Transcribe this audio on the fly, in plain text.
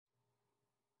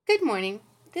Good morning.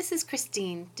 This is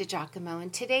Christine DiGiacomo,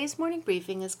 and today's morning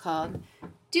briefing is called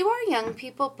Do Our Young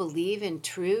People Believe in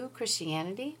True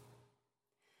Christianity?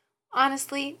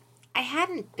 Honestly, I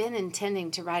hadn't been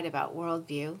intending to write about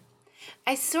worldview.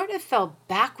 I sort of fell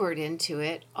backward into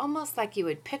it, almost like you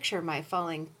would picture my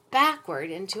falling backward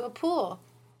into a pool,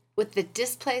 with the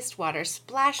displaced water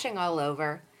splashing all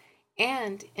over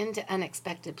and into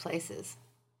unexpected places.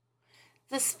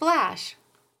 The splash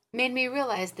made me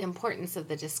realize the importance of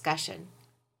the discussion.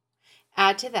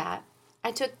 Add to that,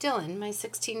 I took Dylan, my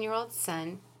 16-year-old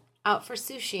son, out for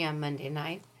sushi on Monday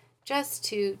night just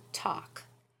to talk.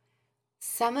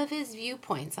 Some of his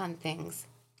viewpoints on things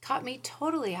caught me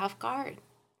totally off guard.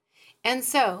 And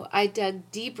so I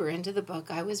dug deeper into the book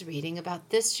I was reading about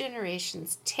this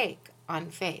generation's take on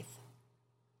faith.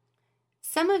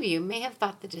 Some of you may have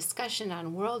thought the discussion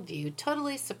on worldview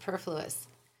totally superfluous,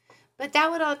 but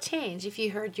that would all change if you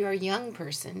heard your young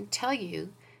person tell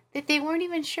you that they weren't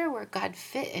even sure where God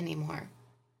fit anymore,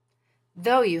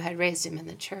 though you had raised him in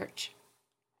the church.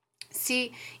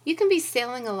 See, you can be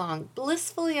sailing along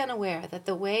blissfully unaware that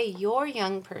the way your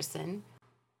young person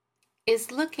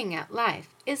is looking at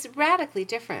life is radically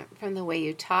different from the way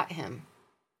you taught him.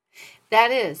 That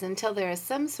is, until there is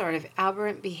some sort of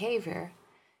aberrant behavior,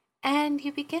 and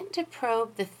you begin to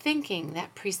probe the thinking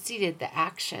that preceded the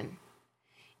action.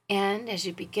 And as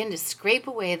you begin to scrape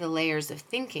away the layers of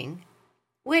thinking,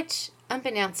 which,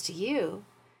 unbeknownst to you,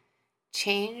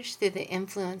 change through the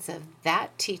influence of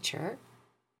that teacher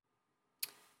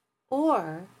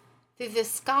or through the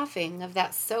scoffing of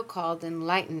that so-called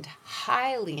enlightened,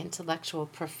 highly intellectual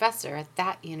professor at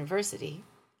that university,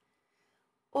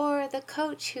 or the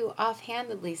coach who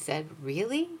offhandedly said,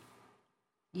 "Really?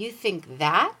 You think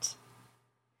that?"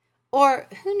 Or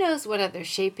who knows what other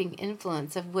shaping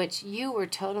influence of which you were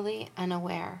totally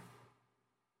unaware.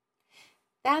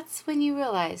 That's when you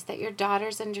realize that your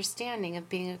daughter's understanding of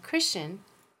being a Christian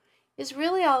is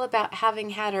really all about having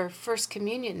had her first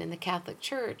communion in the Catholic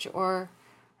Church or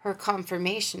her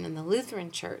confirmation in the Lutheran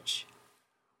Church,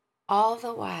 all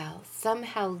the while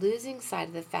somehow losing sight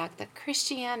of the fact that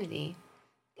Christianity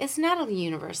is not a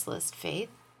universalist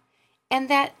faith and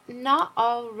that not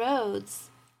all roads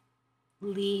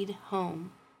lead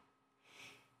home.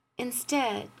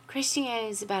 Instead, Christianity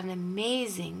is about an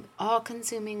amazing,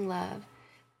 all-consuming love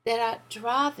that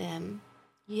outdraw them,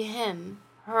 him,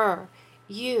 her,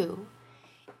 you,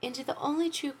 into the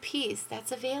only true peace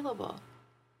that's available.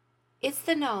 It's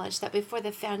the knowledge that before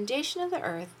the foundation of the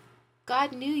earth,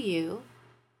 God knew you,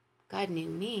 God knew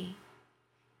me,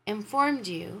 and formed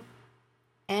you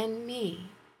and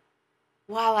me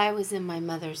while I was in my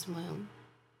mother's womb.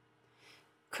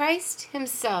 Christ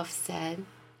himself said,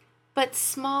 "But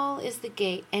small is the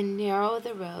gate and narrow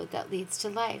the road that leads to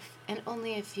life, and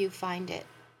only a few find it."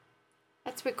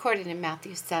 That's recorded in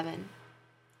Matthew 7.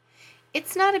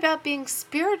 It's not about being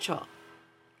spiritual.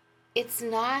 It's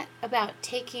not about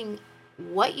taking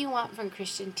what you want from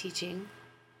Christian teaching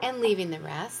and leaving the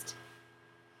rest.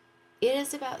 It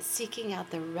is about seeking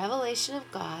out the revelation of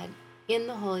God in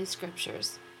the Holy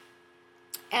Scriptures.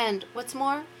 And what's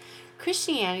more,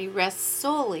 Christianity rests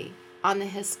solely on the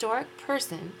historic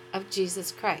person of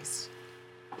Jesus Christ,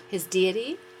 his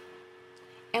deity,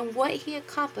 and what he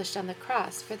accomplished on the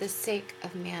cross for the sake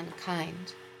of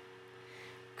mankind.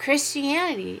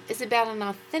 Christianity is about an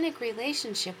authentic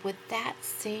relationship with that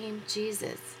same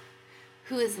Jesus,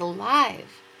 who is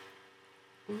alive,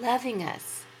 loving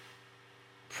us,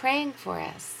 praying for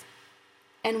us,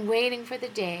 and waiting for the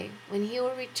day when he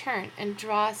will return and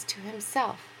draw us to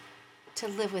himself to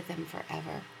live with him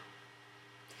forever.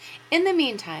 In the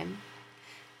meantime,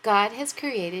 God has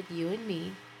created you and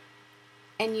me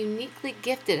and uniquely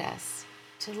gifted us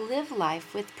to live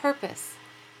life with purpose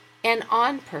and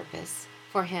on purpose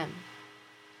for him.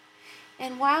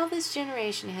 And while this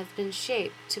generation has been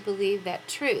shaped to believe that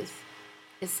truth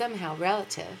is somehow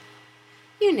relative,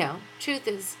 truth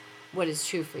is what is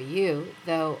true for you,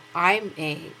 though I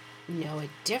may know a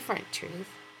different truth.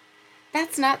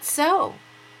 That's not so.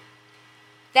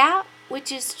 That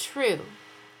which is true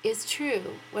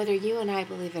whether you and I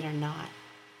believe it or not.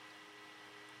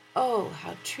 Oh,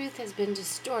 how truth has been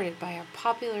distorted by our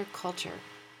popular culture.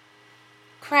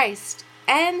 Christ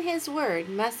and his word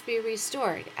must be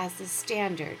restored as the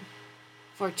standard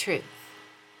for truth.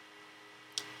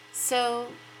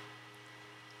 So,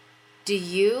 do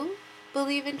you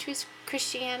believe in true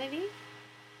Christianity?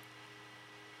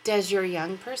 Does your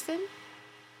young person?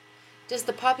 Does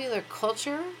the popular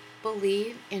culture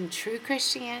believe in true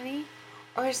Christianity?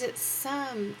 Or is it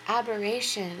some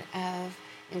aberration of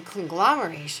and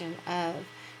conglomeration of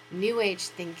New Age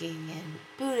thinking and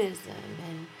Buddhism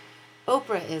and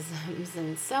Oprah-isms,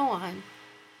 and so on,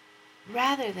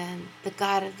 rather than the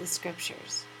God of the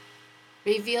Scriptures,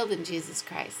 revealed in Jesus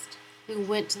Christ, who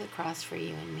went to the cross for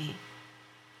you and me.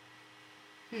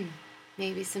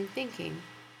 Maybe some thinking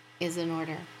is in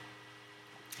order.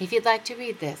 If you'd like to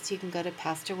read this, you can go to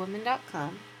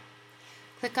pastorwoman.com,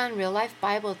 click on Real Life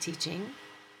Bible Teaching,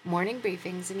 Morning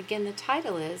Briefings, and again, the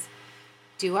title is,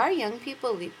 Do Our Young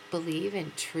People Believe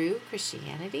in True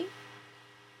Christianity?